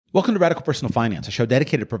Welcome to Radical Personal Finance, a show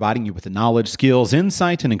dedicated to providing you with the knowledge, skills,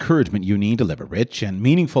 insight, and encouragement you need to live a rich and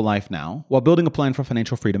meaningful life now while building a plan for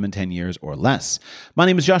financial freedom in 10 years or less. My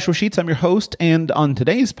name is Joshua Sheets. I'm your host, and on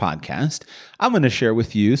today's podcast, I'm going to share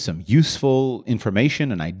with you some useful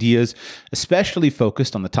information and ideas, especially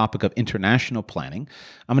focused on the topic of international planning.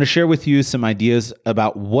 I'm going to share with you some ideas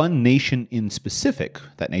about one nation in specific.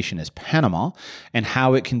 That nation is Panama, and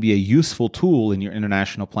how it can be a useful tool in your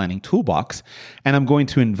international planning toolbox. And I'm going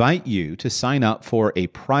to invite you to sign up for a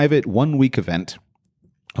private one-week event,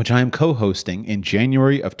 which I am co-hosting in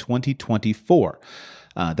January of 2024.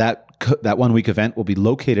 That one-week event will be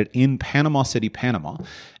located in Panama City, Panama.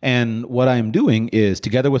 And what I am doing is,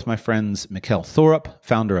 together with my friends Mikkel Thorup,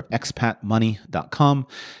 founder of expatmoney.com,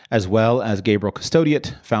 as well as Gabriel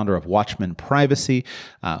Custodiet, founder of Watchman Privacy,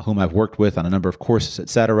 whom I've worked with on a number of courses,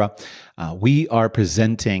 etc., we are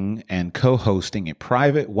presenting and co-hosting a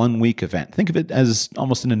private one-week event. Think of it as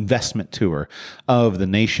almost an investment tour of the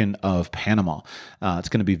nation of Panama. It's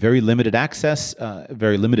going to be very limited access,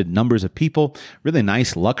 very limited numbers of people, really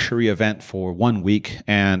nice luxury event for 1 week.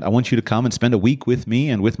 And I want you to come and spend a week with me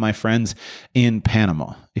and with my friends in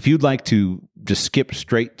Panama. If you'd like to just skip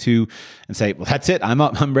straight to and say, well, that's it, I'm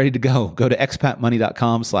up, I'm ready to go to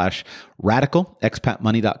expatmoney.com/radical,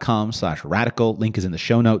 expatmoney.com/radical. Link is in the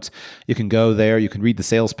show notes. You can go there, you can read the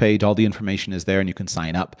sales page, all the information is there, and you can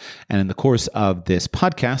sign up. And in the course of this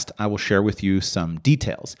podcast, I will share with you some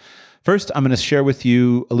details. First, I'm going to share with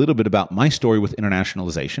you a little bit about my story with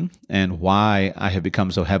internationalization and why I have become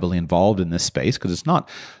so heavily involved in this space, because it's not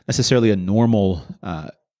necessarily a normal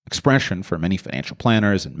expression for many financial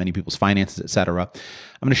planners and many people's finances, etc. I'm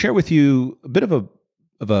going to share with you a bit of a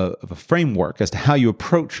framework as to how you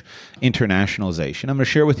approach internationalization. I'm going to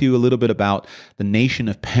share with you a little bit about the nation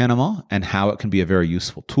of Panama and how it can be a very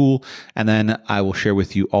useful tool. And then I will share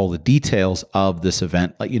with you all the details of this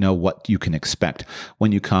event, let you know what you can expect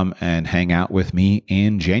when you come and hang out with me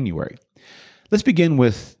in January. Let's begin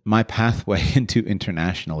with my pathway into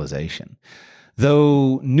internationalization.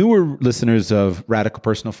 Though newer listeners of Radical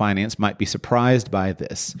Personal Finance might be surprised by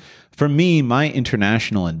this, for me, my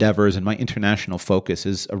international endeavors and my international focus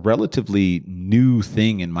is a relatively new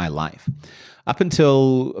thing in my life. Up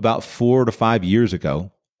until about 4 to 5 years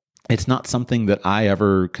ago, it's not something that I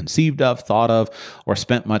ever conceived of, thought of, or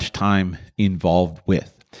spent much time involved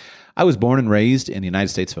with. I was born and raised in the United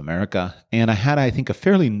States of America, and I had, I think, a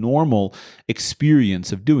fairly normal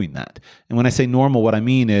experience of doing that. And when I say normal, what I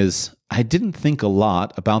mean is I didn't think a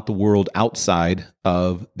lot about the world outside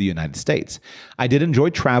of the United States. I did enjoy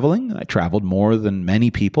traveling. I traveled more than many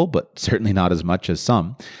people, but certainly not as much as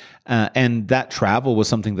some. And that travel was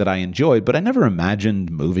something that I enjoyed, but I never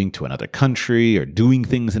imagined moving to another country or doing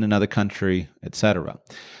things in another country, etc.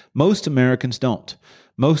 Most Americans don't.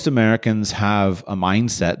 Most Americans have a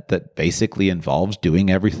mindset that basically involves doing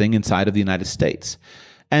everything inside of the United States.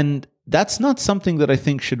 And that's not something that I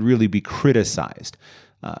think should really be criticized.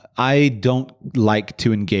 I don't like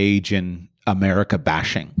to engage in America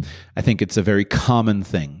bashing. I think it's a very common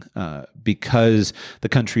thing because the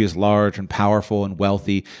country is large and powerful and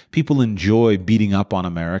wealthy. People enjoy beating up on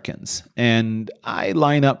Americans. And I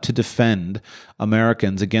line up to defend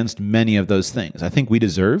Americans against many of those things. I think we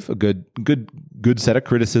deserve a good set of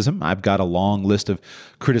criticism. I've got a long list of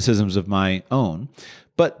criticisms of my own.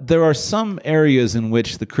 But there are some areas in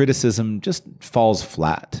which the criticism just falls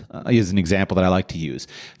flat. Here's an example that I like to use.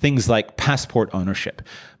 Things like passport ownership.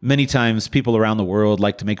 Many times people around the world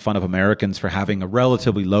like to make fun of Americans for having a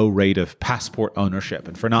relatively low rate of passport ownership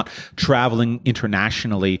and for not traveling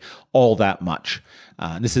internationally all that much.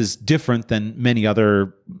 This is different than many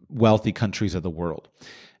other wealthy countries of the world.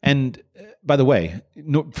 And by the way,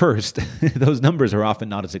 first, those numbers are often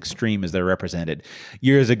not as extreme as they're represented.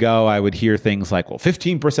 Years ago, I would hear things like, well,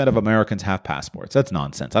 15% of Americans have passports. That's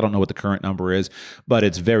nonsense. I don't know what the current number is, but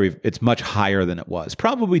it's much higher than it was,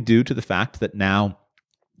 probably due to the fact that now,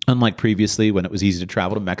 unlike previously when it was easy to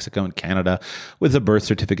travel to Mexico and Canada with a birth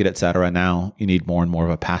certificate, et cetera, now you need more and more of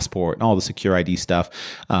a passport, and all the secure ID stuff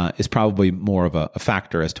is probably more of a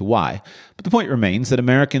factor as to why. But the point remains that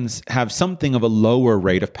Americans have something of a lower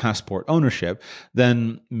rate of passport ownership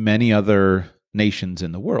than many other nations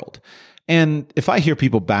in the world. And if I hear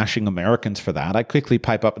people bashing Americans for that, I quickly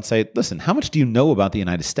pipe up and say, listen, how much do you know about the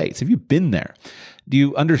United States? Have you been there? Do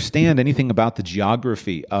you understand anything about the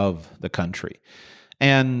geography of the country?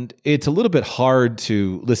 And it's a little bit hard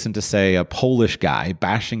to listen to, say, a Polish guy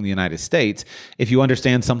bashing the United States if you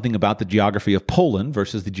understand something about the geography of Poland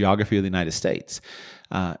versus the geography of the United States.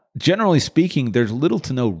 Generally speaking, there's little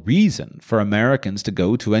to no reason for Americans to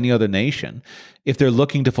go to any other nation if they're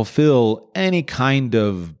looking to fulfill any kind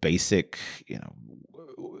of basic,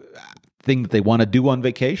 thing that they want to do on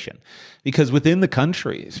vacation. Because within the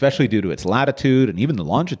country, especially due to its latitude and even the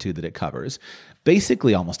longitude that it covers,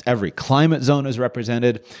 basically almost every climate zone is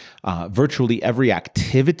represented. Virtually every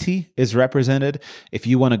activity is represented. If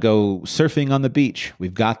you want to go surfing on the beach,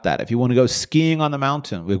 we've got that. If you want to go skiing on the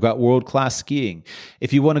mountain, we've got world-class skiing.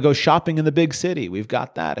 If you want to go shopping in the big city, we've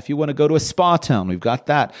got that. If you want to go to a spa town, we've got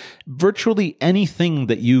that. Virtually anything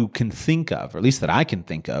that you can think of, or at least that I can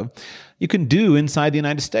think of, you can do inside the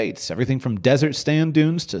United States. Everything from desert sand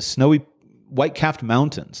dunes to snowy white-capped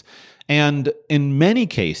mountains. And in many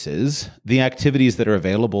cases, the activities that are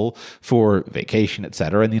available for vacation, et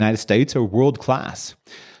cetera, in the United States are world-class.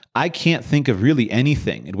 I can't think of really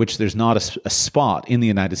anything in which there's not a spot in the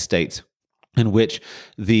United States in which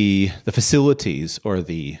the facilities or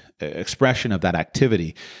the expression of that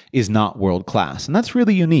activity is not world-class. And that's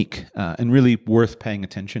really unique and really worth paying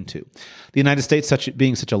attention to. The United States,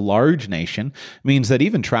 being such a large nation, means that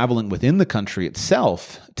even traveling within the country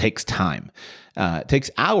itself takes time. It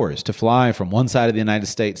takes hours to fly from one side of the United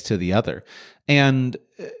States to the other. And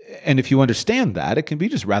if you understand that, it can be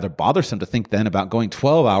just rather bothersome to think then about going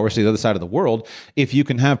 12 hours to the other side of the world if you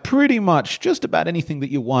can have pretty much just about anything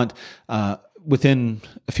that you want within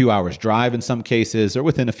a few hours drive in some cases, or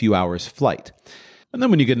within a few hours flight. And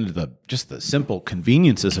then when you get into just the simple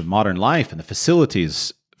conveniences of modern life and the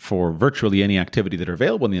facilities for virtually any activity that are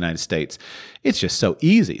available in the United States, it's just so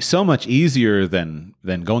easy, so much easier than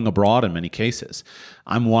going abroad in many cases.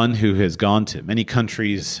 I'm one who has gone to many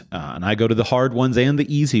countries, and I go to the hard ones and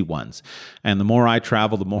the easy ones. And the more I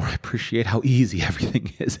travel, the more I appreciate how easy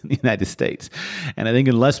everything is in the United States. And I think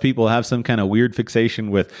unless people have some kind of weird fixation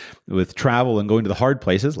with travel and going to the hard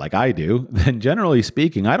places like I do, then generally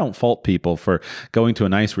speaking, I don't fault people for going to a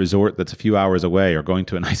nice resort that's a few hours away, or going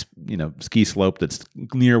to a nice ski slope that's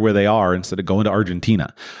near where they are instead of going to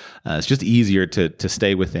Argentina. It's just easier to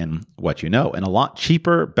stay within what you know, and a lot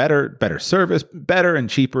cheaper, better service, better and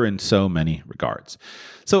cheaper in so many regards.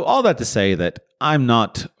 So all that to say that I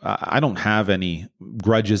don't have any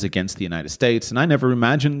grudges against the United States, and I never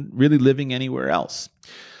imagined really living anywhere else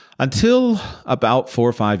until about 4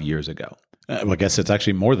 or 5 years ago. I guess it's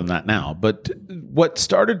actually more than that now. But what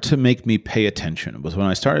started to make me pay attention was when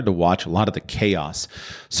I started to watch a lot of the chaos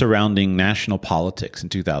surrounding national politics in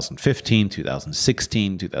 2015,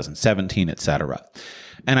 2016, 2017, etc.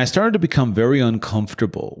 And I started to become very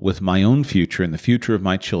uncomfortable with my own future and the future of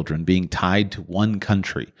my children being tied to one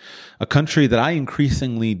country, a country that I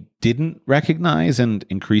increasingly didn't recognize and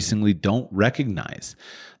increasingly don't recognize.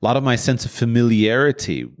 A lot of my sense of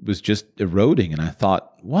familiarity was just eroding, and I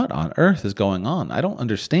thought, what on earth is going on? I don't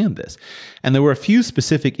understand this. And there were a few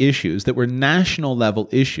specific issues that were national level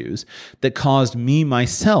issues that caused me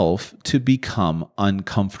myself to become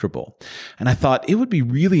uncomfortable. And I thought it would be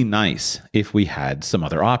really nice if we had some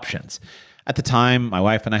other options. At the time, my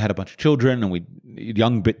wife and I had a bunch of children, and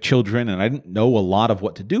young children, and I didn't know a lot of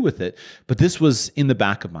what to do with it, but this was in the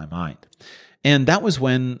back of my mind. And that was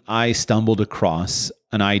when I stumbled across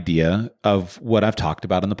an idea of what I've talked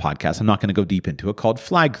about in the podcast. I'm not going to go deep into it, called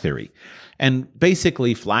flag theory. And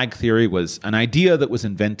basically, flag theory was an idea that was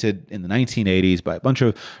invented in the 1980s by a bunch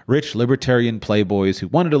of rich libertarian playboys who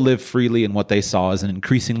wanted to live freely in what they saw as an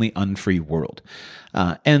increasingly unfree world.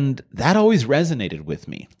 And that always resonated with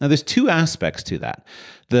me. Now, there's two aspects to that.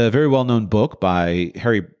 The very well-known book by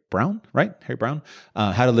Harry Brown,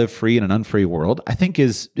 How to Live Free in an Unfree World, I think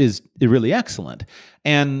is really excellent.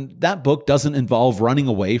 And that book doesn't involve running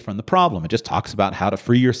away from the problem. It just talks about how to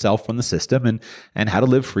free yourself from the system and how to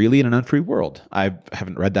live freely in an unfree world. I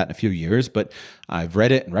haven't read that in a few years, but I've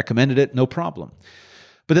read it and recommended it, no problem.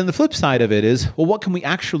 But then the flip side of it is, well, what can we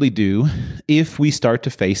actually do if we start to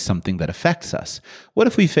face something that affects us? What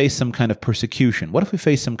if we face some kind of persecution? What if we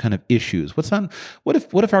face some kind of issues? What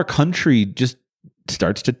if our country just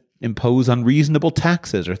starts to impose unreasonable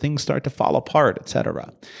taxes, or things start to fall apart,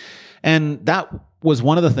 etc.? And that was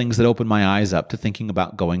one of the things that opened my eyes up to thinking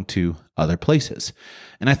about going to other places.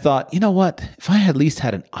 And I thought, you know what? If I at least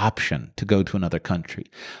had an option to go to another country,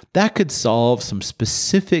 that could solve some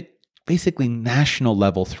specific, basically national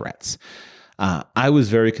level threats. I was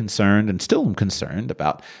very concerned, and still am concerned,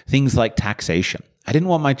 about things like taxation. I didn't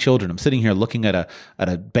want my children. I'm sitting here looking at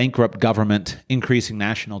a bankrupt government, increasing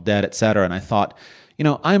national debt, et cetera. And I thought,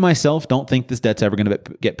 I myself don't think this debt's ever going to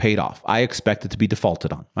get paid off. I expect it to be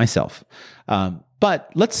defaulted on myself.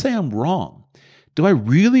 But let's say I'm wrong. Do I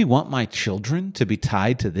really want my children to be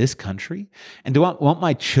tied to this country? And do I want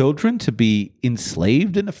my children to be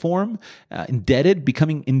enslaved in a form, indebted,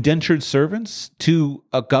 becoming indentured servants to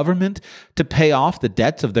a government to pay off the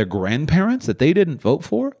debts of their grandparents that they didn't vote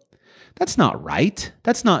for? That's not right.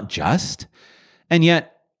 That's not just. And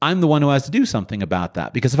yet, I'm the one who has to do something about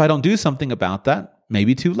that, because if I don't do something about that,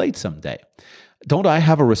 maybe too late someday. Don't I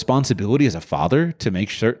have a responsibility as a father to make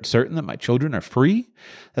certain that my children are free,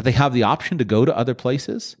 that they have the option to go to other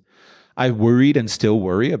places? I worried and still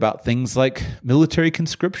worry about things like military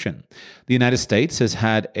conscription. The United States has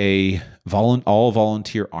had a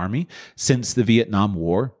all-volunteer army since the Vietnam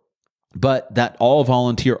War, but that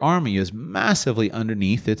all-volunteer army is massively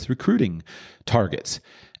underneath its recruiting targets.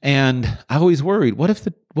 And I always worried, what if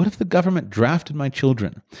the government drafted my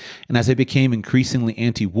children? And as I became increasingly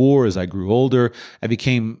anti-war, as I grew older, I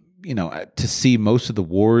became, to see most of the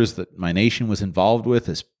wars that my nation was involved with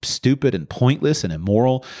as stupid and pointless and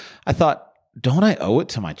immoral. I thought, don't I owe it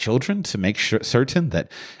to my children to make certain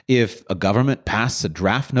that if a government passes a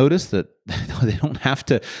draft notice that they don't have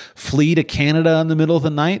to flee to Canada in the middle of the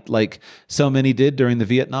night like so many did during the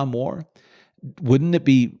Vietnam War? Wouldn't it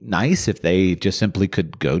be nice if they just simply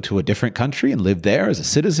could go to a different country and live there as a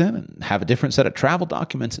citizen and have a different set of travel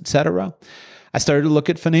documents, etc.? I started to look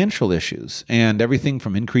at financial issues and everything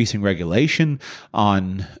from increasing regulation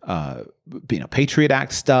on Patriot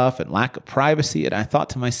Act stuff and lack of privacy. And I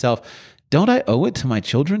thought to myself, don't I owe it to my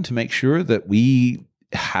children to make sure that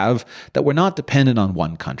we're not dependent on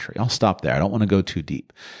one country? I'll stop there. I don't want to go too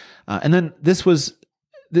deep. And then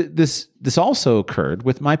this also occurred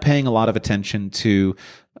with my paying a lot of attention to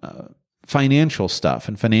financial stuff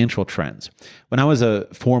and financial trends. When I was a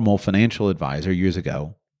formal financial advisor years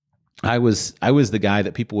ago, I was the guy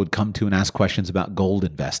that people would come to and ask questions about gold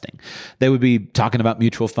investing. They would be talking about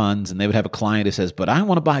mutual funds, and they would have a client who says, but I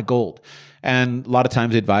want to buy gold. And a lot of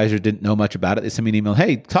times the advisor didn't know much about it. They send me an email,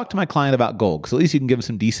 hey, talk to my client about gold, because at least you can give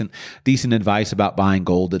them some decent advice about buying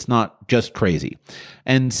gold that's not just crazy.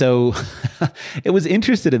 And so it was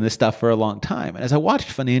interested in this stuff for a long time. And as I watched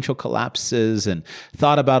financial collapses and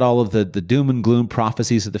thought about all of the doom and gloom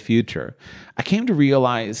prophecies of the future, I came to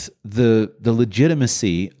realize the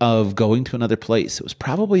legitimacy of going to another place.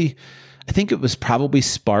 I think it was probably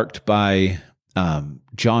sparked by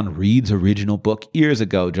John Reed's original book years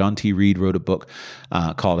ago. John T. Reed wrote a book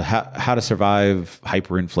called How to Survive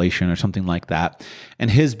Hyperinflation or something like that.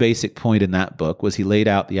 And his basic point in that book was he laid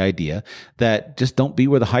out the idea that just don't be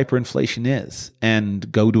where the hyperinflation is and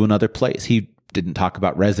go to another place. He didn't talk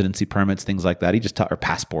about residency permits, things like that. Or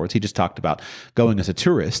passports. He just talked about going as a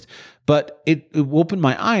tourist. But it opened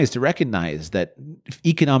my eyes to recognize that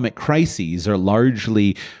economic crises are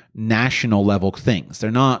largely national level things.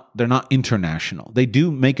 They're not international. They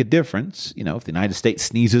do make a difference. If the United States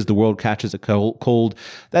sneezes, the world catches a cold.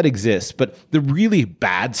 That exists. But the really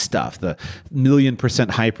bad stuff, the 1,000,000%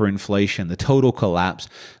 hyperinflation, the total collapse,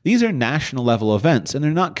 these are national level events, and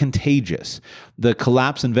they're not contagious. The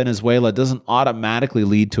collapse in Venezuela doesn't automatically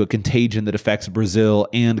lead to a contagion that affects Brazil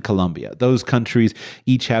and Colombia. Those countries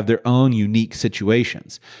each have their own unique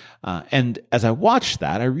situations. And as I watched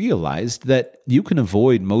that, I realized that you can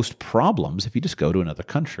avoid most problems if you just go to another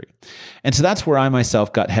country. And so that's where I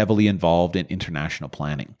myself got heavily involved in international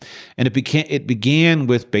planning. And it began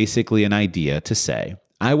with basically an idea to say,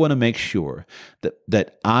 I want to make sure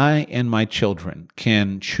that I and my children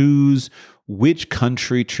can choose which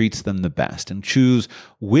country treats them the best and choose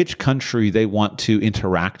which country they want to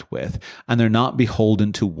interact with, and they're not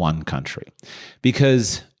beholden to one country.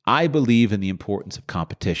 Because I believe in the importance of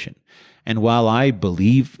competition. And while I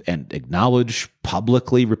believe and acknowledge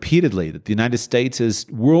publicly, repeatedly, that the United States is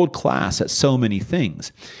world-class at so many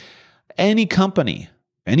things, any company,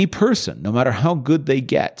 any person, no matter how good they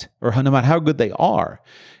get or no matter how good they are,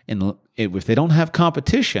 and if they don't have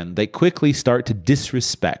competition, they quickly start to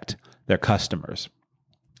disrespect their customers.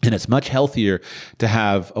 And it's much healthier to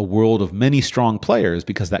have a world of many strong players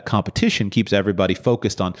because that competition keeps everybody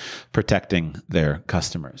focused on protecting their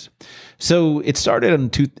customers. So it started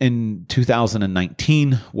in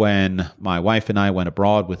 2019 when my wife and I went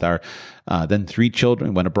abroad with our then 3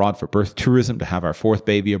 children, went abroad for birth tourism to have our 4th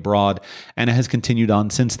baby abroad, and it has continued on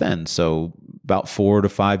since then. So about 4 to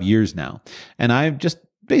 5 years now. And I just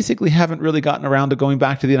basically haven't really gotten around to going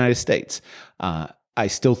back to the United States. I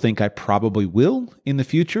still think I probably will in the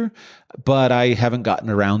future, but I haven't gotten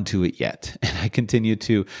around to it yet. And I continue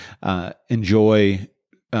to enjoy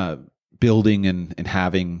building and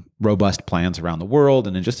having robust plans around the world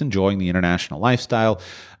and just enjoying the international lifestyle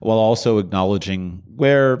while also acknowledging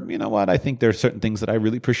where, I think there are certain things that I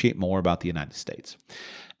really appreciate more about the United States.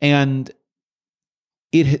 And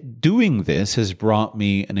doing this has brought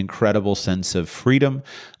me an incredible sense of freedom,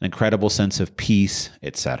 an incredible sense of peace,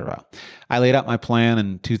 etc. I laid out my plan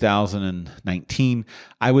in 2019.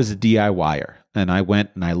 I was a DIYer. And I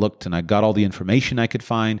went and I looked and I got all the information I could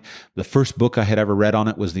find. The first book I had ever read on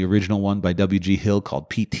it was the original one by W.G. Hill called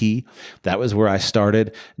PT. That was where I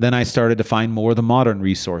started. Then I started to find more of the modern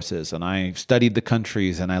resources, and I studied the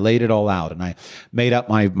countries and I laid it all out, and I made up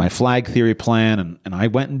my flag theory plan, and I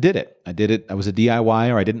went and did it. I did it. I was a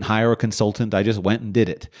DIYer. I didn't hire a consultant. I just went and did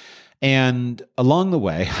it. And along the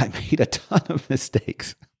way, I made a ton of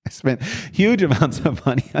mistakes. I spent huge amounts of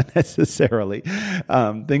money unnecessarily,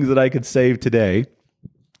 things that I could save today.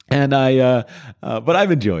 And but I've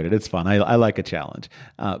enjoyed it. It's fun. I like a challenge.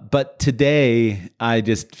 But today, I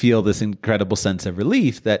just feel this incredible sense of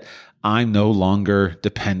relief that I'm no longer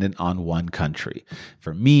dependent on one country.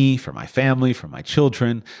 For me, for my family, for my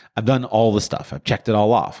children, I've done all the stuff. I've checked it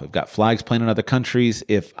all off. I've got flags planted in other countries.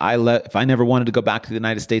 If I never wanted to go back to the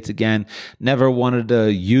United States again, never wanted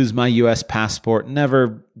to use my U.S. passport,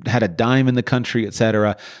 never had a dime in the country,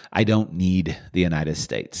 etc., I don't need the United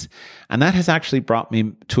States. And that has actually brought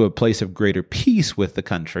me to a place of greater peace with the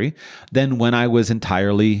country than when I was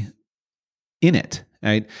entirely in it.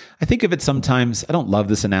 Right? I think of it sometimes, I don't love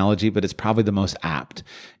this analogy, but it's probably the most apt,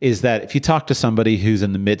 is that if you talk to somebody who's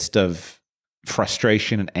in the midst of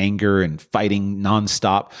frustration and anger and fighting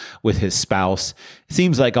nonstop with his spouse, it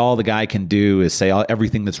seems like all the guy can do is say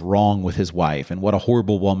everything that's wrong with his wife and what a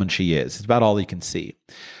horrible woman she is. It's about all he can see.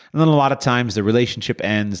 And then a lot of times the relationship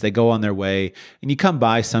ends, they go on their way, and you come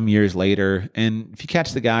by some years later, and if you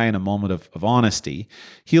catch the guy in a moment of honesty,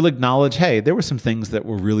 he'll acknowledge, hey, there were some things that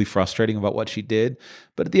were really frustrating about what she did,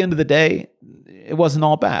 but at the end of the day, it wasn't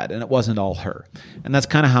all bad, and it wasn't all her. And that's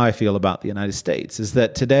kind of how I feel about the United States, is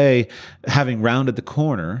that today, having rounded the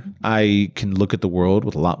corner, I can look at the world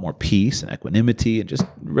with a lot more peace and equanimity and just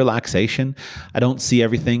relaxation. I don't see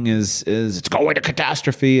everything as it's going to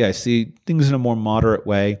catastrophe. I see things in a more moderate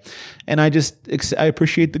way. And I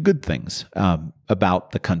appreciate the good things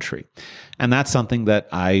about the country. And that's something that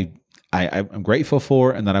I'm grateful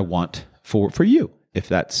for and that I want for you, if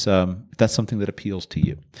that's something that appeals to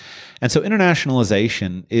you. And so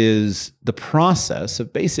internationalization is the process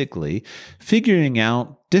of basically figuring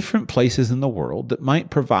out different places in the world that might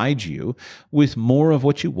provide you with more of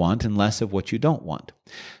what you want and less of what you don't want.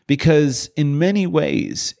 Because in many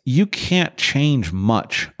ways, you can't change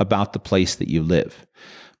much about the place that you live,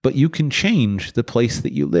 but you can change the place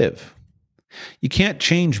that you live. You can't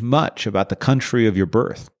change much about the country of your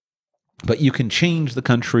birth, but you can change the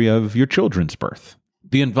country of your children's birth.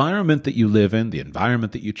 The environment that you live in, the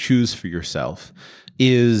environment that you choose for yourself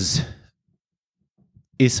is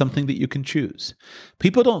something that you can choose.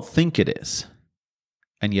 People don't think it is,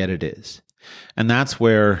 and yet it is. And that's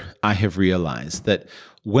where I have realized that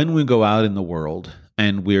when we go out in the world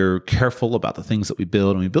and we're careful about the things that we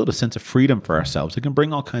build, and we build a sense of freedom for ourselves, it can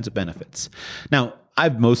bring all kinds of benefits. Now,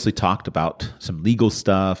 I've mostly talked about some legal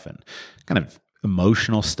stuff and kind of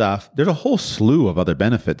emotional stuff. There's a whole slew of other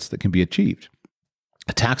benefits that can be achieved.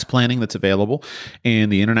 Tax planning that's available in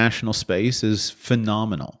the international space is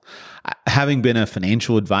phenomenal. Having been a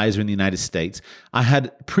financial advisor in the United States, I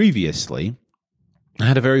had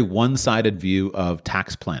a very one-sided view of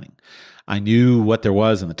tax planning. I knew what there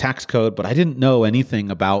was in the tax code, but I didn't know anything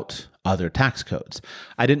about other tax codes.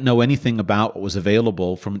 I didn't know anything about what was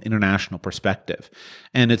available from an international perspective.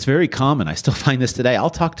 And it's very common. I still find this today. I'll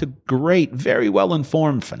talk to great, very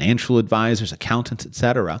well-informed financial advisors, accountants,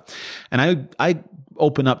 etc. And I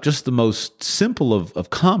open up just the most simple of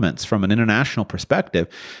comments from an international perspective,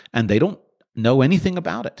 and they don't know anything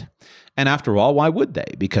about it. And after all, why would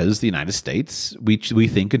they? Because the United States, we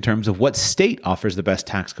think in terms of what state offers the best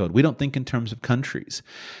tax code. We don't think in terms of countries.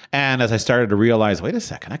 And as I started to realize, wait a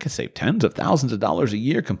second, I could save tens of thousands of dollars a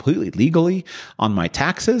year completely legally on my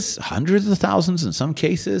taxes, hundreds of thousands in some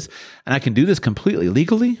cases, and I can do this completely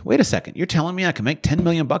legally. Wait a second, you're telling me I can make $10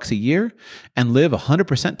 million a year and live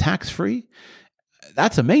 100% tax-free?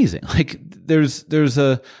 That's amazing. Like there's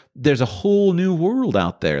a whole new world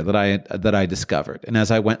out there that I discovered. And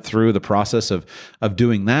as I went through the process of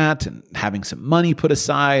doing that and having some money put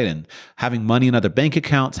aside and having money in other bank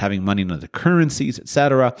accounts, having money in other currencies,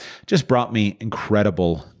 etc., just brought me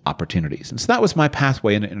incredible opportunities. And so that was my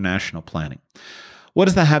pathway into international planning. What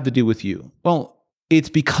does that have to do with you? Well, it's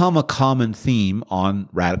become a common theme on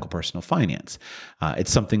Radical Personal Finance.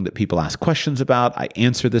 It's something that people ask questions about. I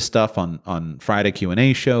answer this stuff on Friday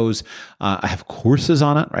Q&A shows. I have courses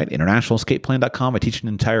on it, right? Internationalescapeplan.com. I teach an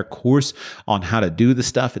entire course on how to do the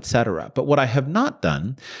stuff, etc. But what I have not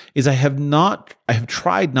done is I have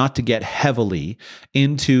tried not to get heavily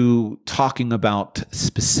into talking about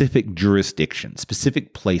specific jurisdictions,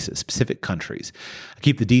 specific places, specific countries. I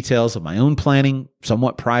keep the details of my own planning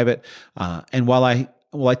somewhat private. And while I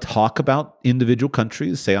I talk about individual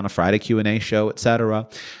countries, say on a Friday Q&A show, et cetera,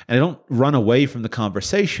 and I don't run away from the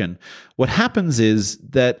conversation. What happens is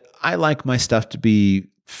that I like my stuff to be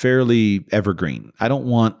fairly evergreen. I don't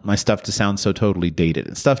want my stuff to sound so totally dated.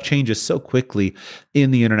 And stuff changes so quickly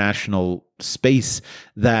in the international space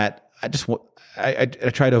that I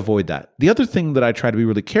try to avoid that. The other thing that I try to be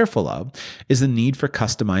really careful of is the need for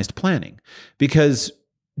customized planning, because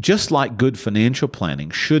just like good financial planning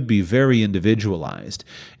should be very individualized,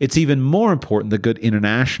 it's even more important that good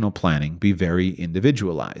international planning be very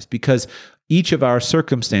individualized, because each of our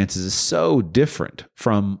circumstances is so different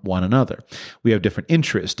from one another. We have different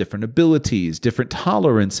interests, different abilities, different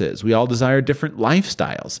tolerances. We all desire different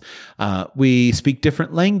lifestyles. We speak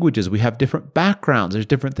different languages. We have different backgrounds. There's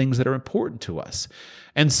different things that are important to us.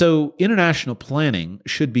 And so international planning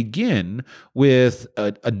should begin with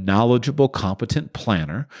a knowledgeable, competent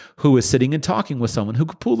planner who is sitting and talking with someone who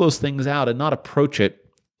could pull those things out and not approach it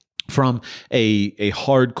from a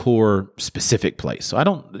hardcore specific place.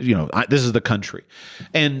 So this is the country.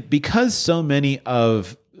 And because so many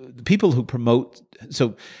of the people who promote,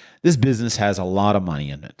 so this business has a lot of money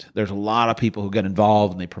in it. There's a lot of people who get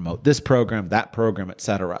involved and they promote this program, that program, et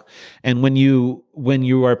cetera. And when you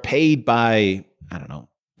are paid by, I don't know,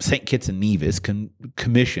 St. Kitts and Nevis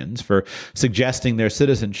commissions for suggesting their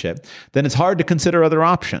citizenship, then it's hard to consider other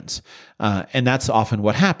options. And that's often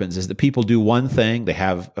what happens, is that people do one thing, they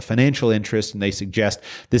have a financial interest, and they suggest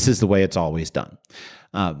this is the way it's always done.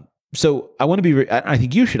 So I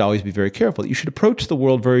think you should always be very careful. You should approach the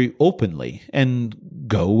world very openly and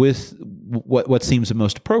go with what seems the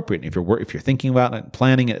most appropriate. If you're thinking about it,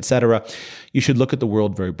 planning it, et cetera, you should look at the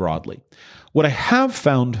world very broadly. What I have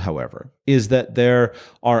found, however, is that there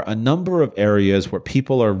are a number of areas where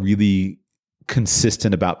people are really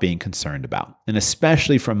consistent about being concerned about, and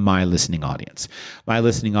especially from my listening audience. My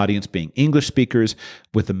listening audience being English speakers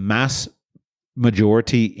with a mass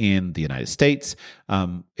majority in the United States,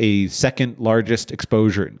 a second largest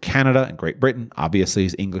exposure in Canada and Great Britain, obviously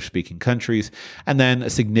as English-speaking countries, and then a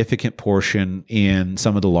significant portion in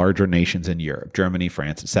some of the larger nations in Europe, Germany,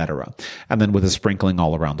 France, etc., and then with a sprinkling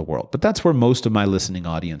all around the world. But that's where most of my listening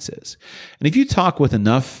audience is. And if you talk with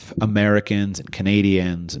enough Americans and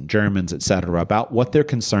Canadians and Germans, etc., about what they're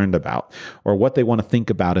concerned about or what they want to think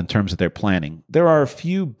about in terms of their planning, there are a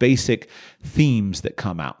few basic themes that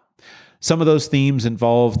come out. Some of those themes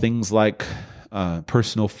involve things like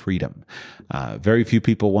personal freedom. Very few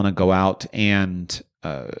people want to go out and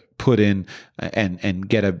put in and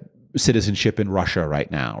get a citizenship in Russia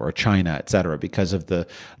right now or China, et cetera, because of the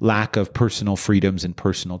lack of personal freedoms and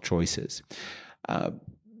personal choices.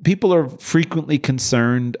 People are frequently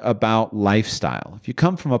concerned about lifestyle. If you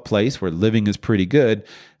come from a place where living is pretty good,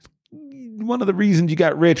 one of the reasons you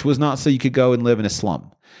got rich was not so you could go and live in a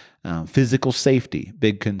slum. Physical safety,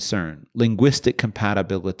 big concern. Linguistic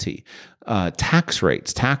compatibility, tax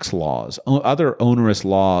rates, tax laws, other onerous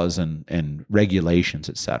laws and regulations,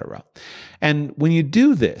 etc. And when you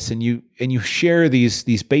do this and you share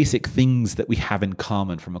these basic things that we have in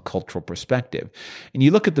common from a cultural perspective, and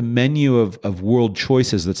you look at the menu of world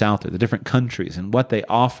choices that's out there, the different countries and what they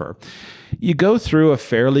offer, you go through a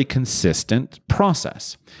fairly consistent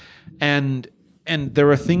process. And there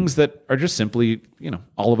are things that are just simply,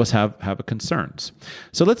 all of us have concerns.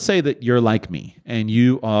 So let's say that you're like me and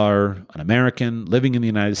you are an American living in the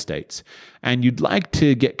United States and you'd like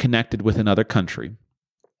to get connected with another country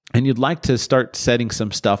and you'd like to start setting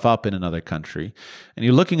some stuff up in another country and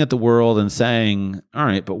you're looking at the world and saying, all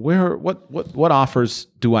right, but what offers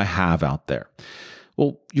do I have out there?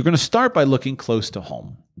 Well, you're going to start by looking close to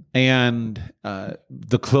home. And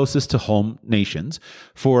the closest to home nations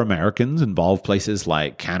for Americans involve places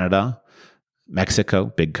like Canada, Mexico,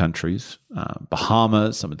 big countries,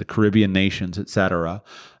 Bahamas, some of the Caribbean nations, et cetera,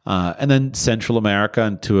 and then Central America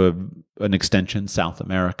and to an extension, South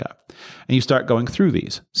America. And you start going through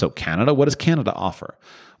these. So Canada, what does Canada offer?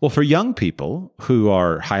 Well, for young people who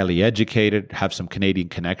are highly educated, have some Canadian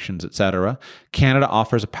connections, et cetera, Canada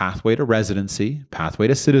offers a pathway to residency, pathway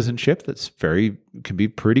to citizenship can be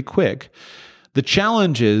pretty quick. The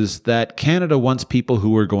challenge is that Canada wants people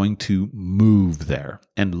who are going to move there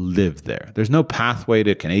and live there. There's no pathway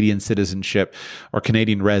to Canadian citizenship or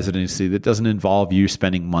Canadian residency that doesn't involve you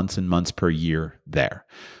spending months and months per year there.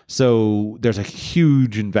 So there's a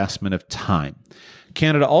huge investment of time.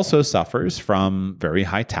 Canada also suffers from very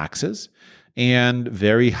high taxes and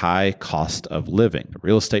very high cost of living.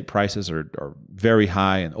 Real estate prices are very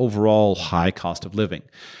high and overall high cost of living.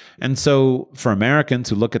 And so for Americans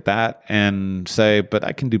who look at that and say, but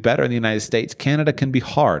I can do better in the United States, Canada can be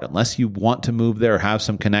hard unless you want to move there or have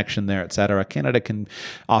some connection there, et cetera. Canada can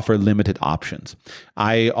offer limited options.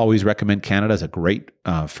 I always recommend Canada as a great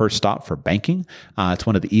first stop for banking. It's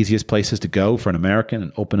one of the easiest places to go for an American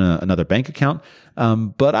and open another bank account.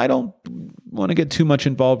 But I don't want to get too much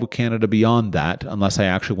involved with Canada beyond that unless I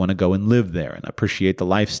actually want to go and live there and appreciate the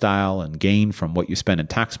lifestyle and gain from what you spend in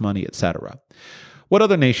tax money, et cetera. What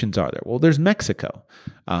other nations are there? Well, there's Mexico.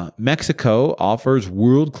 Mexico offers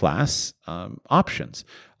world-class options.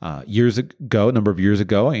 A number of years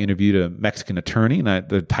ago, I interviewed a Mexican attorney, and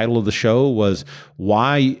the title of the show was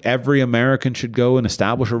Why Every American Should Go and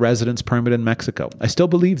Establish a Residence Permit in Mexico. I still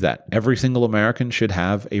believe that. Every single American should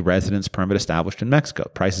have a residence permit established in Mexico.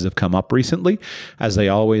 Prices have come up recently, as they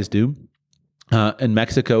always do. And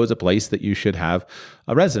Mexico is a place that you should have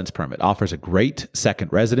a residence permit. It offers a great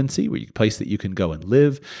second residency, a place that you can go and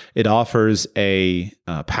live. It offers a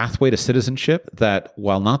pathway to citizenship that,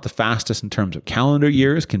 while not the fastest in terms of calendar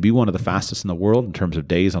years, can be one of the fastest in the world in terms of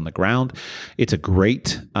days on the ground. It's a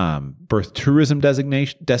great birth tourism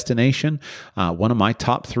destination. One of my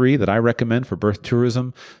top 3 that I recommend for birth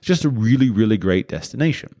tourism. It's just a really, really great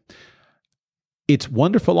destination. It's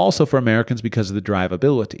wonderful also for Americans because of the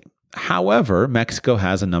drivability. However, Mexico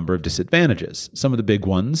has a number of disadvantages. Some of the big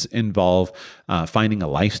ones involve finding a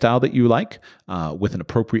lifestyle that you like with an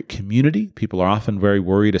appropriate community. People are often very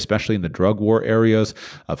worried, especially in the drug war areas,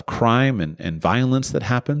 of crime and violence that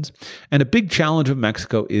happens. And a big challenge of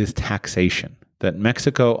Mexico is taxation. That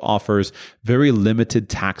Mexico offers very limited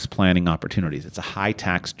tax planning opportunities. It's a high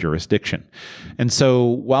tax jurisdiction. And so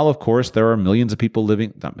while, of course, there are millions of people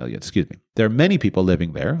living, not millions, excuse me, there are many people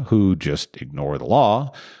living there who just ignore the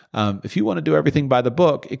law. If you want to do everything by the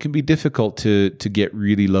book, it can be difficult to get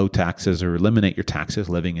really low taxes or eliminate your taxes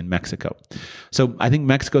living in Mexico. So I think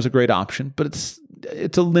Mexico is a great option, but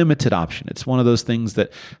it's a limited option. It's one of those things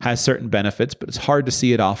that has certain benefits, but it's hard to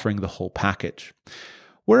see it offering the whole package.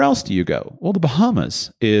 Where else do you go? Well, the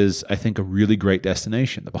Bahamas is, I think, a really great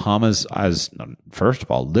destination. The Bahamas has, first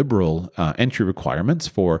of all, liberal entry requirements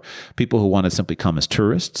for people who want to simply come as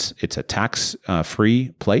tourists. It's a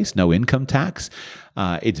tax-free place, no income tax.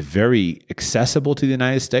 It's very accessible to the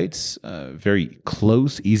United States, very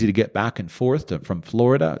close, easy to get back and forth from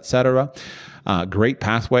Florida, et cetera. Great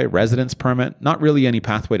pathway, residence permit. Not really any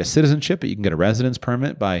pathway to citizenship, but you can get a residence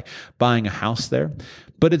permit by buying a house there.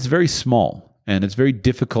 But it's very small. And it's very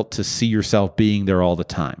difficult to see yourself being there all the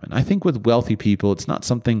time. And I think with wealthy people, it's not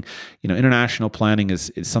something, international planning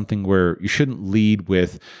is something where you shouldn't lead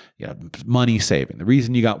with money saving. The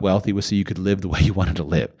reason you got wealthy was so you could live the way you wanted to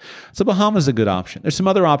live. So Bahamas is a good option. There's some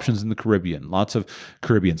other options in the Caribbean, lots of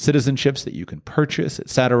Caribbean citizenships that you can purchase,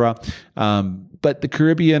 et cetera. But the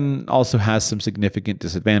Caribbean also has some significant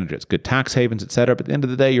disadvantages, good tax havens, et cetera. But at the end of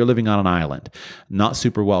the day, you're living on an island, not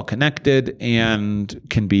super well connected, and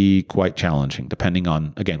can be quite challenging depending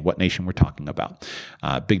on, again, what nation we're talking about.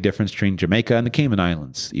 Big difference between Jamaica and the Cayman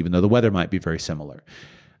Islands, even though the weather might be very similar.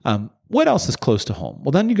 What else is close to home?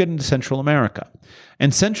 Well, then you get into Central America.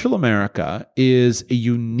 And Central America is a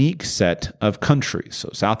unique set of countries. So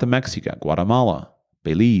south of Mexico, Guatemala,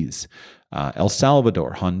 Belize, El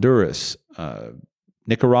Salvador, Honduras,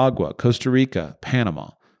 Nicaragua, Costa Rica, Panama.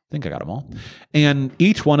 I think I got them all. And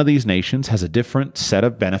each one of these nations has a different set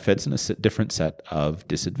of benefits and a different set of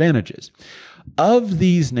disadvantages. Of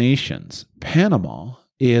these nations, Panama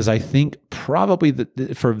is, I think, probably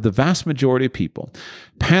for the vast majority of people,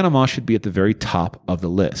 Panama should be at the very top of the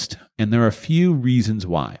list. And there are a few reasons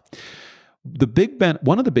why.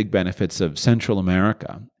 One of the big benefits of Central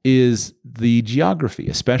America is the geography,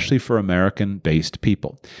 especially for American-based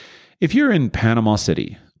people. If you're in Panama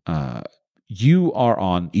City, you are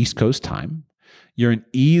on East Coast time. You're an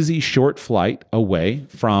easy, short flight away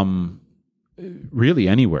from really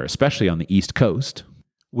anywhere, especially on the East Coast.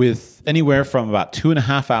 With anywhere from about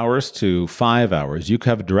 2.5 hours to 5 hours, you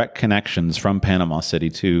can have direct connections from Panama City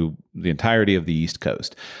to the entirety of the East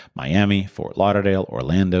Coast. Miami, Fort Lauderdale,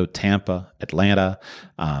 Orlando, Tampa, Atlanta,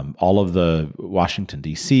 all of the Washington,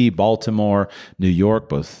 D.C., Baltimore, New York,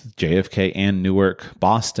 both JFK and Newark,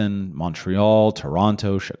 Boston, Montreal,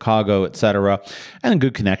 Toronto, Chicago, etc., and a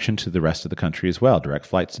good connection to the rest of the country as well. Direct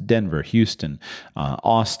flights to Denver, Houston,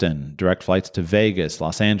 Austin, direct flights to Vegas,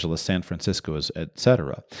 Los Angeles, San Francisco,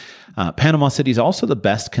 etc. Panama City is also the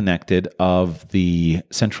best connected of the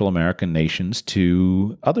Central American nations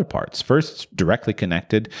to other parts. First, it's directly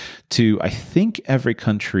connected to, I think, every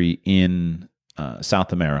country in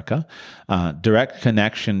South America, direct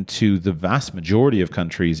connection to the vast majority of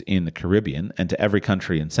countries in the Caribbean and to every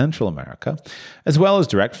country in Central America, as well as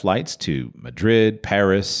direct flights to Madrid,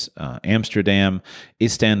 Paris, Amsterdam,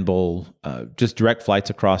 Istanbul, just direct flights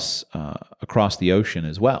across the ocean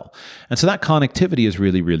as well. And so that connectivity is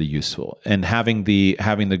really, really useful. And having the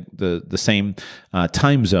same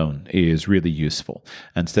time zone is really useful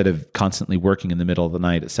instead of constantly working in the middle of the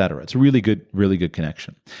night, et cetera. It's a really good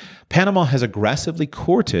connection. Panama has aggressively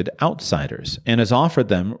courted outsiders and has offered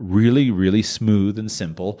them really, really smooth and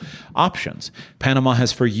simple options. Panama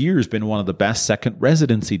has for years been one of the best second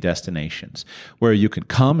residency destinations where you can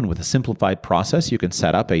come and with a simplified process, you can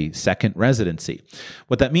set up a second residency.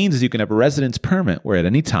 What that means is you can have a residence permit where at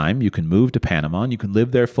any time you can move to Panama and you can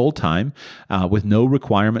live there full time with no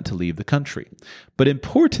requirement to leave the country. But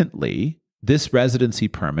importantly, this residency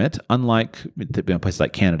permit, unlike places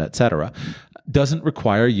like Canada, et cetera, doesn't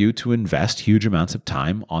require you to invest huge amounts of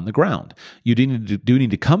time on the ground. You do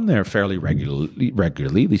need to come there fairly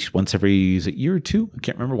regularly, at least once every year or two. I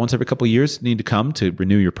can't remember, once every couple of years, you need to come to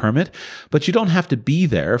renew your permit, but you don't have to be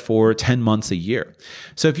there for 10 months a year.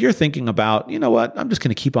 So if you're thinking about, you know what, I'm just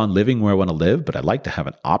going to keep on living where I want to live, but I'd like to have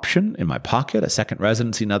an option in my pocket, a second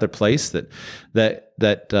residency, another place that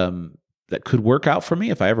could work out for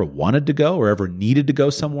me if I ever wanted to go or ever needed to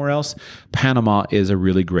go somewhere else, Panama is a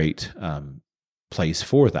really great place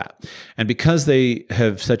for that. And because they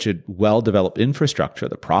have such a well-developed infrastructure,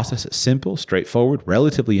 the process is simple, straightforward,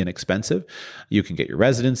 relatively inexpensive. You can get your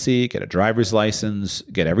residency, get a driver's license,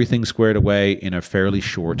 get everything squared away in a fairly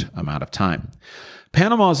short amount of time.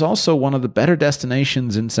 Panama is also one of the better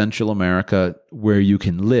destinations in Central America where you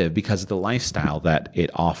can live because of the lifestyle that it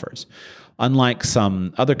offers. Unlike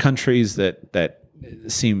some other countries that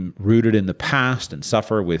seem rooted in the past and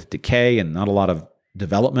suffer with decay and not a lot of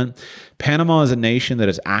development, Panama is a nation that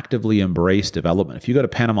has actively embraced development. If you go to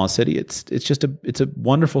Panama City, it's a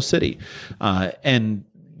wonderful city, and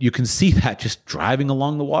you can see that just driving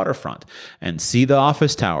along the waterfront and see the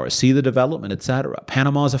office towers, see the development, et cetera.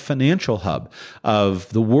 Panama is a financial hub of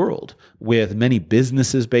the world with many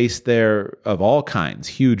businesses based there of all kinds,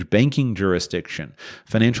 huge banking jurisdiction,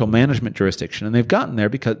 financial management jurisdiction. And they've gotten there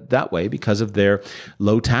because of their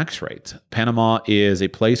low tax rates. Panama is a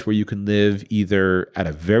place where you can live either at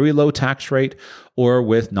a very low tax rate or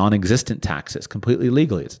with non-existent taxes, completely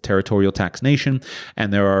legally. It's a territorial tax nation,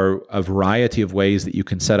 and there are a variety of ways that you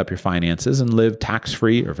can set up your finances and live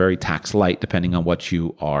tax-free or very tax-light, depending on what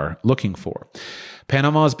you are looking for.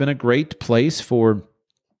 Panama has been a great place for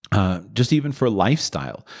just even for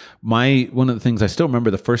lifestyle. One of the things I still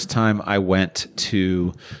remember the first time I went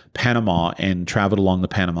to Panama and traveled along the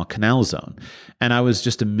Panama Canal Zone, and I was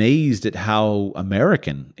just amazed at how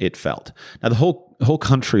American it felt. Now, the whole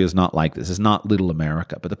country is not like this. It's not little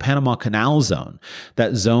America, but the Panama Canal Zone,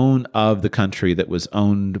 that zone of the country that was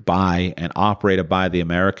owned by and operated by the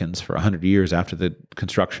Americans for 100 years after the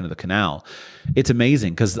construction of the canal, it's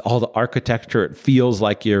amazing because all the architecture, it feels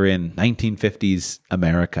like you're in 1950s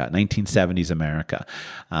America, 1970s America.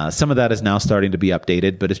 Some of that is now starting to be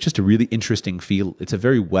updated, but it's just a really interesting feel. It's a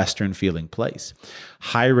very Western feeling place.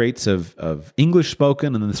 High rates of English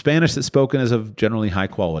spoken, and then the Spanish that's spoken is of generally high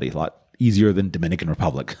quality, a lot easier than Dominican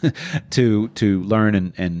Republic to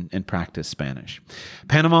learn and practice Spanish.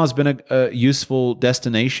 Panama has been a useful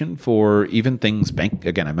destination for even things,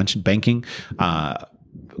 again, I mentioned banking,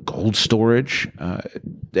 gold storage,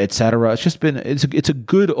 et cetera. It's a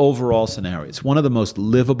good overall scenario. It's one of the most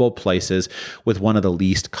livable places with one of the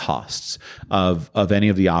least costs of any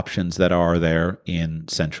of the options that are there in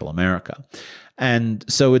Central America. And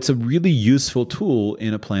so it's a really useful tool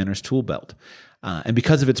in a planner's tool belt. And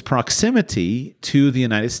because of its proximity to the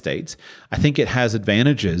United States, I think it has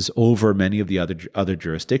advantages over many of the other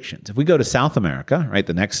jurisdictions. If we go to South America, right,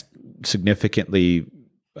 the next significantly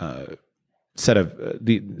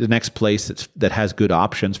the next place that has good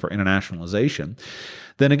options for internationalization,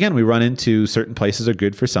 then again, we run into certain places are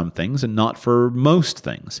good for some things and not for most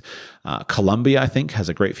things. Colombia, I think, has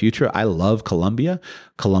a great future. I love Colombia.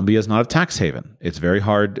 Colombia is not a tax haven. It's very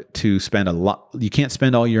hard to spend a lot. You can't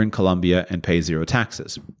spend all year in Colombia and pay zero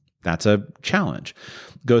taxes. That's a challenge.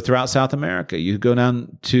 Go throughout South America. You go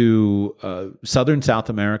down to southern South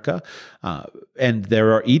America, and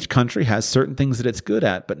each country has certain things that it's good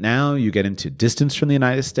at. But now you get into distance from the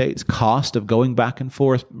United States, cost of going back and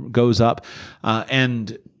forth goes up,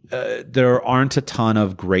 and there aren't a ton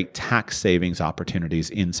of great tax savings opportunities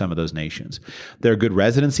in some of those nations. There are good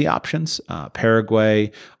residency options.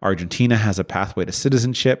 Paraguay, Argentina has a pathway to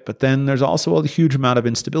citizenship, but then there's also a huge amount of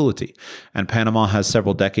instability. And Panama has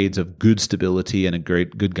several decades of good stability and a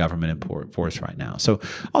good government in force right now. So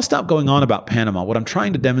I'll stop going on about Panama. What I'm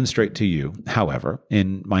trying to demonstrate to you, however,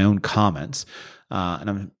 in my own comments, and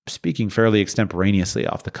I'm speaking fairly extemporaneously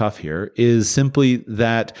off the cuff here, is simply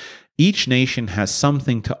that each nation has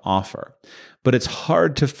something to offer, but it's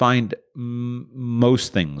hard to find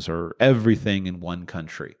most things or everything in one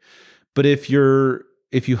country. But if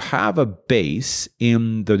you have a base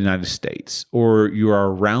in the United States or you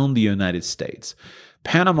are around the United States,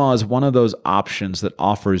 Panama is one of those options that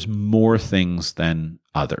offers more things than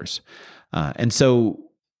others. And so,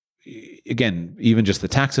 again, even just the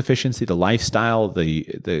tax efficiency, the lifestyle,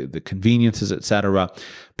 the conveniences, et cetera,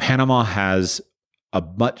 Panama has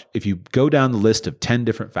if you go down the list of 10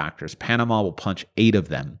 different factors, Panama will punch 8 of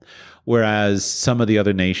them, whereas some of the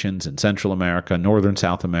other nations in Central America, Northern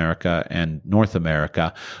South America, and North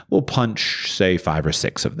America will punch, say, 5 or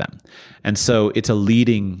 6 of them. And so it's a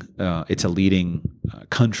leading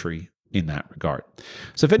country in that regard.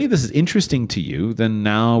 So if any of this is interesting to you, then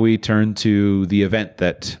now we turn to the event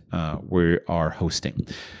that we are hosting.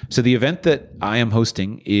 So the event that I am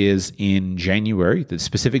hosting is in January. The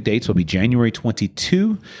specific dates will be January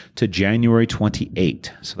 22 to January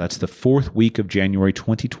 28. So that's the 4th week of January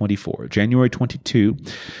 2024, January 22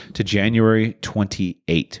 to January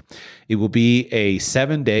 28. It will be a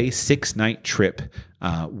 7-day, 6-night trip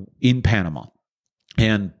in Panama.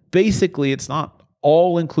 And basically, it's not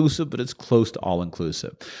all-inclusive, but it's close to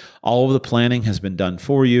all-inclusive. All of the planning has been done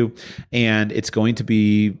for you, and it's going to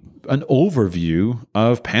be an overview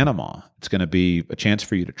of Panama. It's going to be a chance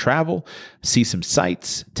for you to travel, see some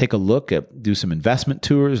sights, take a look at, do some investment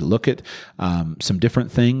tours, look at some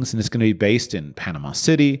different things, and it's going to be based in Panama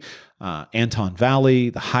City, Anton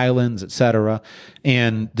Valley, the Highlands, etc.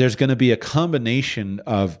 And there's going to be a combination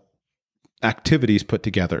of activities put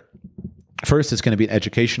together. First, it's going to be an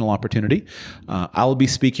educational opportunity. I'll be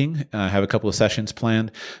speaking. I have a couple of sessions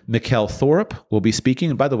planned. Mikkel Thorup will be speaking.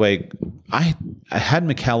 And by the way, I had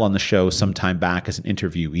Mikkel on the show some time back as an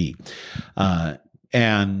interviewee.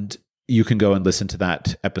 And you can go and listen to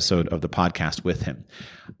that episode of the podcast with him.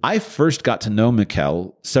 I first got to know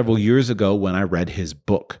Mikkel several years ago when I read his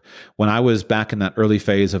book. When I was back in that early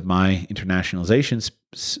phase of my internationalization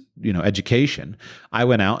education, I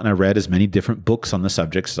went out and I read as many different books on the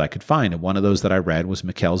subjects as I could find. And one of those that I read was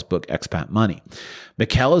Mikkel's book, Expat Money.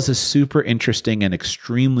 Mikkel is a super interesting and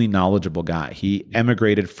extremely knowledgeable guy. He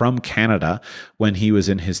emigrated from Canada when he was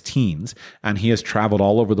in his teens, and he has traveled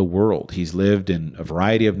all over the world. He's lived in a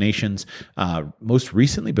variety of nations. Most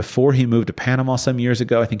recently, before he moved to Panama some years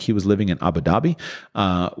ago, I think he was living in Abu Dhabi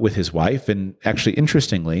with his wife. And actually,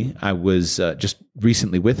 interestingly, I was just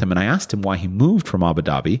recently with him, and I asked him why he moved from Abu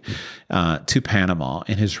Dhabi to Panama.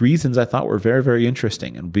 And his reasons I thought were very, very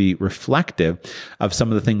interesting and be reflective of some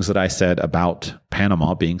of the things that I said about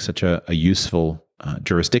Panama being such a useful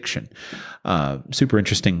jurisdiction. Super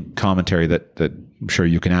interesting commentary that I'm sure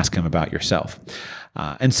you can ask him about yourself.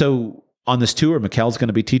 And so on this tour, Mikkel's going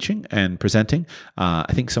to be teaching and presenting.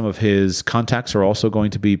 I think some of his contacts are also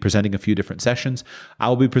going to be presenting a few different sessions.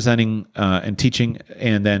 I'll be presenting and teaching,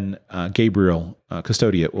 and then Gabriel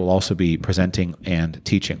Custodia will also be presenting and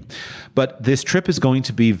teaching. But this trip is going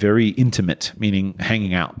to be very intimate, meaning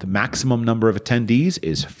hanging out. The maximum number of attendees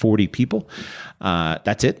is 40 people.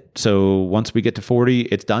 That's it. So once we get to 40,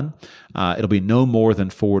 it's done. It'll be no more than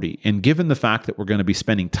 40. And given the fact that we're going to be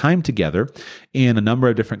spending time together in a number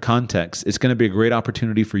of different contexts, it's going to be a great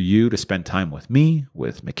opportunity for you to spend time with me,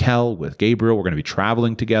 with Mikkel, with Gabriel. We're going to be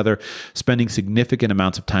traveling together, spending significant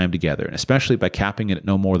amounts of time together. And especially by capping it at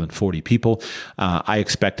no more than 40 people, I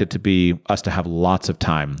expect it to be us to have lots of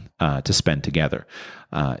time to spend together.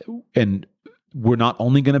 And we're not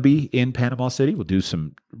only going to be in Panama City. We'll do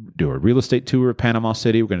a real estate tour of Panama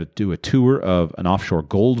City. We're going to do a tour of an offshore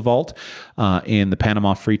gold vault in the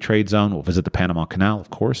Panama Free Trade Zone. We'll visit the Panama Canal, of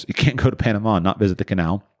course. You can't go to Panama and not visit the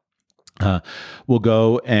canal. We'll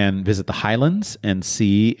go and visit the Highlands and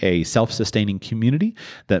see a self-sustaining community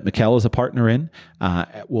that Mikkel is a partner in.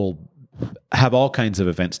 We'll have all kinds of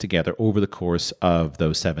events together over the course of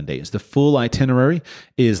those 7 days. The full itinerary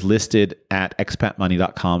is listed at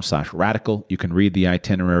expatmoney.com/radical. You can read the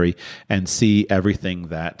itinerary and see everything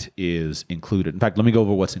that is included. In fact, let me go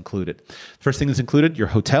over what's included. First thing that's included, your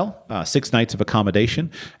hotel, 6 nights of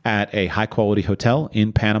accommodation at a high-quality hotel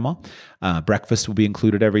in Panama. Breakfast will be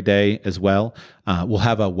included every day as well. We'll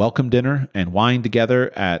have a welcome dinner and wine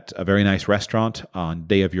together at a very nice restaurant on the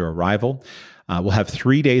day of your arrival. We'll have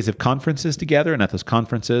 3 days of conferences together, and at those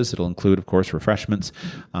conferences, it'll include, of course, refreshments.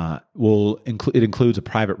 It includes a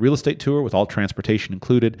private real estate tour with all transportation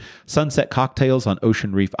included, sunset cocktails on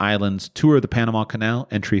Ocean Reef Islands, tour of the Panama Canal,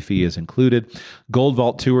 entry fee is included, Gold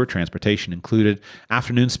Vault tour, transportation included,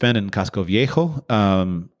 afternoon spent in Casco Viejo,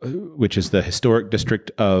 which is the historic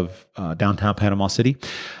district of downtown Panama City,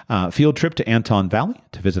 field trip to Anton Valley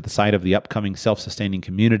to visit the site of the upcoming self-sustaining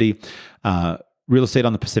community, real estate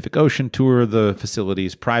on the Pacific Ocean, tour of the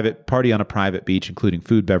facilities, private party on a private beach, including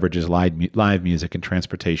food, beverages, live music, and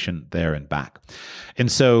transportation there and back.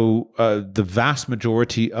 And so the vast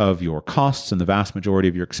majority of your costs and the vast majority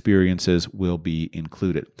of your experiences will be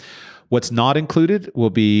included. What's not included will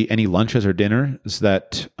be any lunches or dinners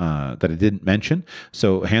that I didn't mention.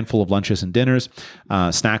 So a handful of lunches and dinners,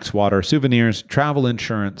 snacks, water, souvenirs, travel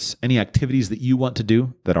insurance, any activities that you want to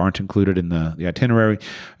do that aren't included in the itinerary,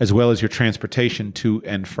 as well as your transportation to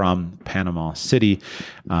and from Panama City,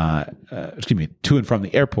 to and from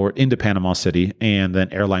the airport into Panama City, and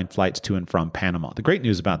then airline flights to and from Panama. The great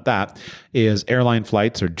news about that is airline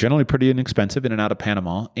flights are generally pretty inexpensive in and out of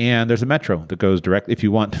Panama, and there's a metro that goes direct if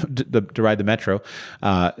you want to ride the metro.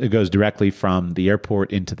 It goes directly from the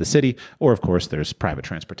airport into the city, or of course, there's private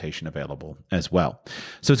transportation available as well.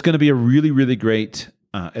 So it's going to be a really, really great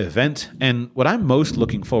event. And what I'm most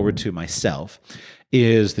looking forward to myself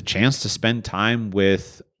is the chance to spend time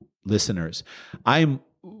with listeners.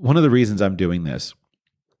 One of the reasons I'm doing this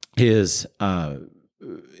is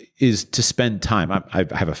to spend time. I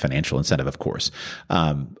have a financial incentive, of course,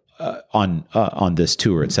 on this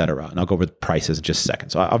tour, et cetera. And I'll go over the prices in just a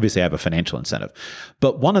second. So obviously I have a financial incentive.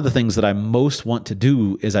 But one of the things that I most want to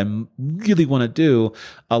do is I really want to do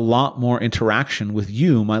a lot more interaction with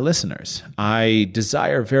you, my listeners. I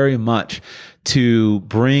desire very much to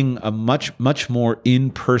bring a much, much more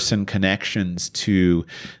in-person connections to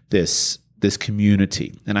this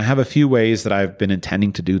community. And I have a few ways that I've been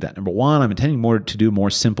intending to do that. Number one, I'm intending to do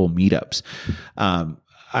more simple meetups.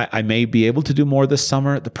 I may be able to do more this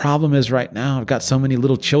summer. The problem is right now I've got so many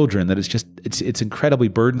little children that it's incredibly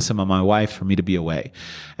burdensome on my wife for me to be away.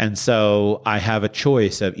 And so I have a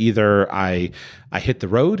choice of either I hit the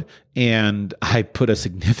road and I put a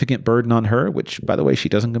significant burden on her, which, by the way, she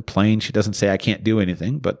doesn't complain. She doesn't say I can't do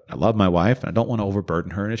anything, but I love my wife and I don't want to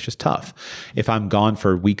overburden her. And it's just tough. If I'm gone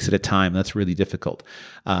for weeks at a time, that's really difficult.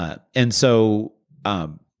 And so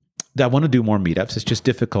I want to do more meetups. It's just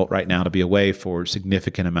difficult right now to be away for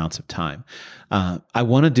significant amounts of time. I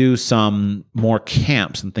want to do some more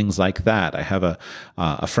camps and things like that. I have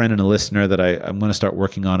a friend and a listener that I'm going to start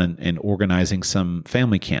working on and organizing some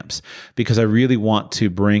family camps, because I really want to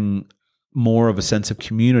bring more of a sense of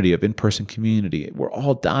community, of in-person community. We're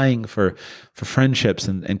all dying for friendships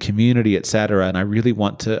and community, et cetera. And I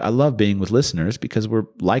love being with listeners because we're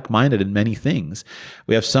like-minded in many things.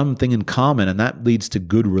 We have something in common, and that leads to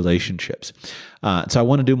good relationships. So I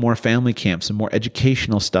want to do more family camps and more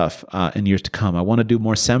educational stuff in years to come. I want to do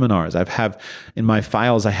more seminars. In my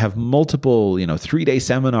files, I have multiple, 3-day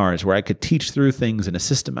seminars where I could teach through things in a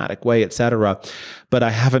systematic way, et cetera. But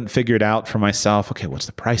I haven't figured out for myself, okay, what's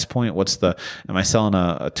the price point? Am I selling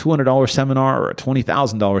a $200 seminar or a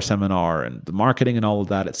 $20,000 seminar, and the marketing and all of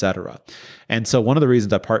that, et cetera. And so one of the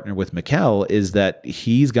reasons I partner with Mikkel is that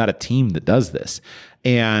he's got a team that does this.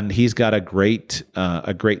 And he's got a great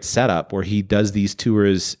setup where he does these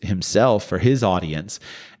tours himself for his audience.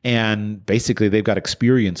 And basically they've got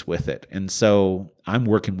experience with it. And so I'm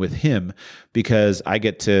working with him because I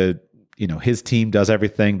get to, his team does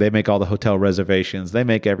everything. They make all the hotel reservations. They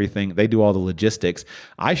make everything. They do all the logistics.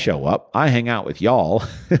 I show up. I hang out with y'all,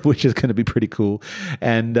 which is going to be pretty cool.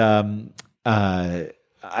 And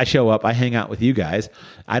I show up, I hang out with you guys.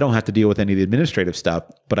 I don't have to deal with any of the administrative stuff,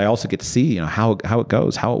 but I also get to see, how it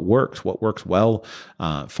goes, how it works, what works well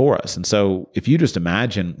for us. And so if you just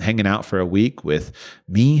imagine hanging out for a week with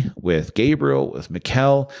me, with Gabriel, with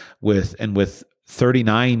Mikkel, with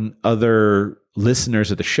 39 other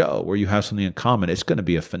listeners of the show where you have something in common, it's going to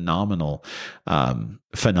be a phenomenal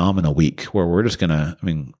week where we're just going to,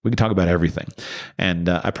 we can talk about everything. And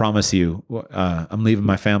I promise you, I'm leaving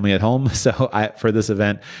my family at home. So for this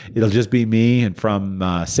event, it'll just be me. And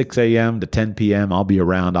from 6 a.m. to 10 p.m., I'll be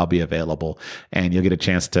around, I'll be available, and you'll get a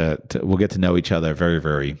chance we'll get to know each other very,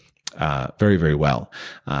 very very, very well.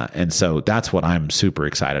 And so that's what I'm super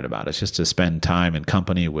excited about. It's just to spend time in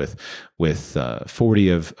company with 40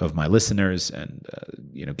 of my listeners and,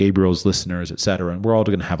 Gabriel's listeners, et cetera. And we're all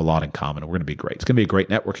going to have a lot in common. And we're going to be great. It's going to be a great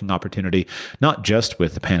networking opportunity, not just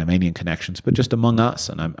with the Panamanian connections, but just among us.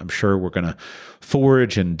 And I'm sure we're going to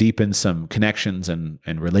forge and deepen some connections and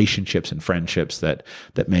relationships and friendships that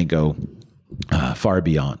may go far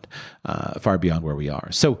beyond where we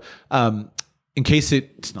are. So, in case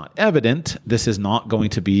it's not evident, this is not going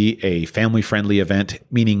to be a family-friendly event,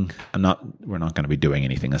 meaning we're not going to be doing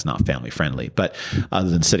anything that's not family-friendly, but other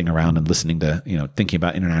than sitting around and listening to, thinking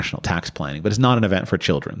about international tax planning. But it's not an event for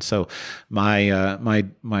children. So my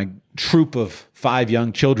troop of 5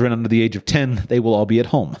 young children under the age of 10, they will all be at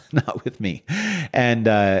home, not with me.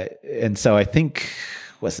 And so I think,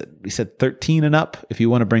 we said 13 and up. If you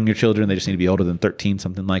want to bring your children, they just need to be older than 13,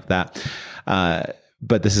 something like that.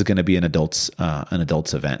 But this is going to be an adults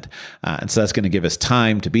event, and so that's going to give us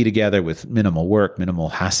time to be together with minimal work, minimal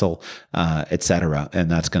hassle, etc. And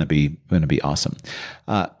that's going to be awesome.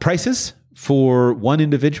 Prices for one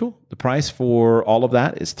individual. The price for all of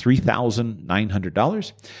that is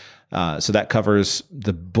 $3,900. So that covers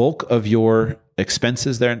the bulk of your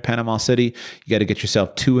expenses there in Panama City. You got to get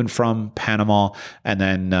yourself to and from Panama, and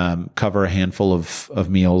then cover a handful of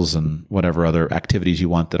meals and whatever other activities you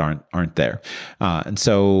want that aren't there. And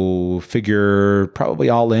so figure probably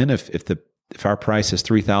all in, if our price is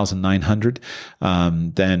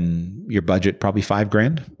 $3,900, then your budget probably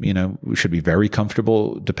 $5,000. We should be very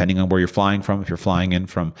comfortable depending on where you're flying from. If you're flying in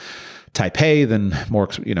from Taipei, then more,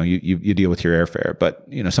 you deal with your airfare, but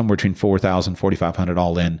somewhere between $4,000, $4,500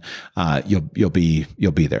 all in, you'll be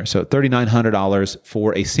there. So $3,900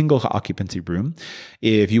 for a single occupancy room.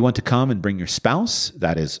 If you want to come and bring your spouse,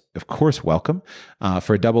 that is of course welcome.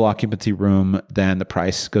 For a double occupancy room, then the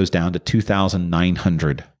price goes down to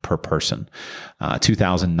 $2,900 per person.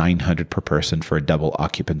 $2,900 per person for a double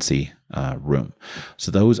occupancy room.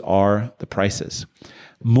 So those are the prices.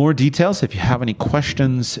 More details, if you have any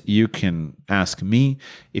questions, you can ask me.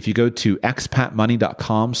 If you go to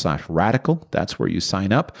expatmoney.com/radical, that's where you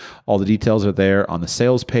sign up. All the details are there on the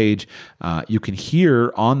sales page. You can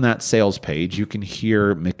hear on that sales page,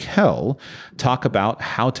 Mikkel talk about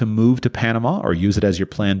how to move to Panama or use it as your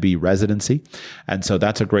Plan B residency. And so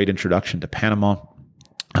that's a great introduction to Panama.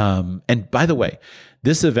 And by the way,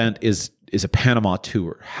 this event is a Panama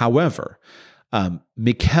tour. However,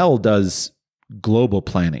 Mikkel does global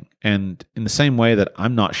planning. And in the same way that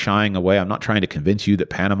I'm not shying away, I'm not trying to convince you that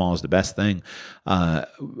Panama is the best thing. And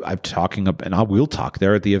I will talk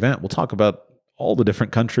there at the event. We'll talk about all the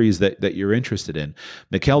different countries that you're interested in.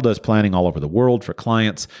 Mikkel does planning all over the world for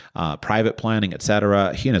clients, private planning,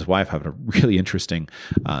 etc. He and his wife have a really interesting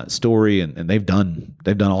story, and they've done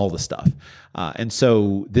all the stuff. And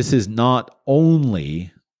so this is not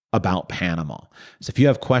only about Panama. So if you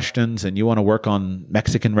have questions and you want to work on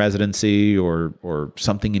Mexican residency or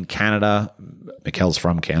something in Canada, Mikkel's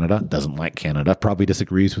from Canada, doesn't like Canada, probably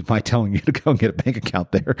disagrees with my telling you to go and get a bank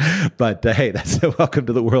account there. But hey, that's welcome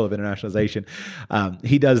to the world of internationalization.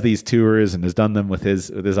 He does these tours and has done them with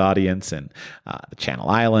his audience and the Channel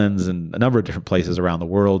Islands and a number of different places around the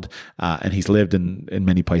world. And he's lived in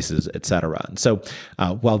many places, etc. And so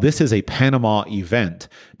while this is a Panama event,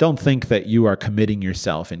 don't think that you are committing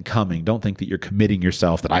yourself in coming. Don't think that you're committing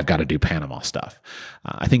yourself that I've got to do Panama stuff.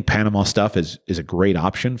 I think Panama stuff is a great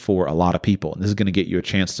option for a lot of people. And this is going to get you a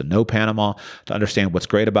chance to know Panama, to understand what's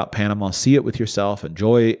great about Panama, see it with yourself,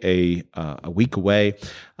 enjoy a week away.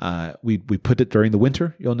 We put it during the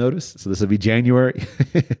winter, you'll notice. So this will be January.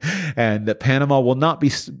 And Panama will not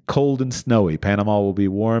be cold and snowy. Panama will be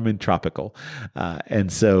warm and tropical.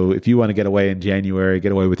 And so if you want to get away in January,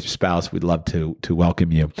 get away with your spouse, we'd love to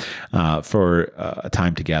welcome you for a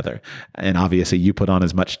time together. And obviously you put on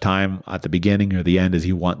as much time at the beginning or the end as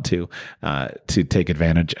you want to take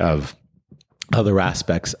advantage of other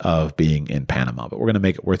aspects of being in Panama, but we're going to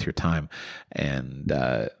make it worth your time and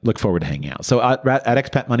look forward to hanging out. So at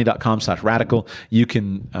expatmoney.com/radical, you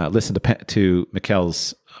can listen to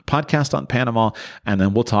Mikkel's podcast on Panama, and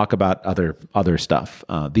then we'll talk about other stuff.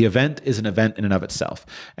 The event is an event in and of itself,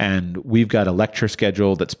 and we've got a lecture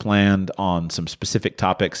schedule that's planned on some specific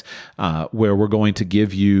topics where we're going to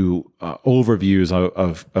give you overviews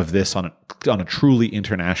of this on a truly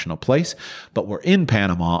international place. But we're in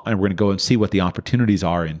Panama, and we're going to go and see what the opportunities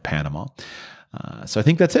are in Panama. So I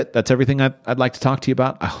think that's it. That's everything I'd like to talk to you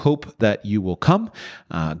about. I hope that you will come.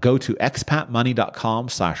 Go to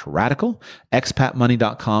expatmoney.com/radical,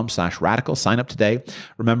 expatmoney.com/radical. Sign up today.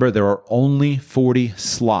 Remember, there are only 40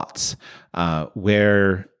 slots that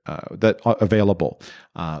are available.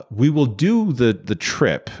 We will do the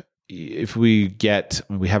trip if we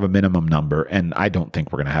have a minimum number, and I don't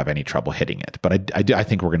think we're going to have any trouble hitting it, but I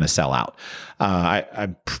think we're going to sell out.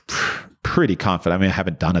 I'm pretty confident. I mean, I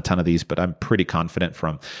haven't done a ton of these, but I'm pretty confident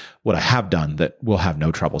from what I have done that we'll have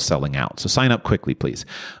no trouble selling out. So sign up quickly, please.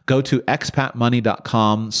 Go to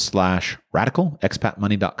expatmoney.com/radical,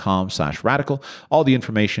 expatmoney.com/radical. All the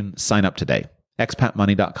information, sign up today.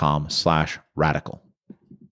 expatmoney.com/radical.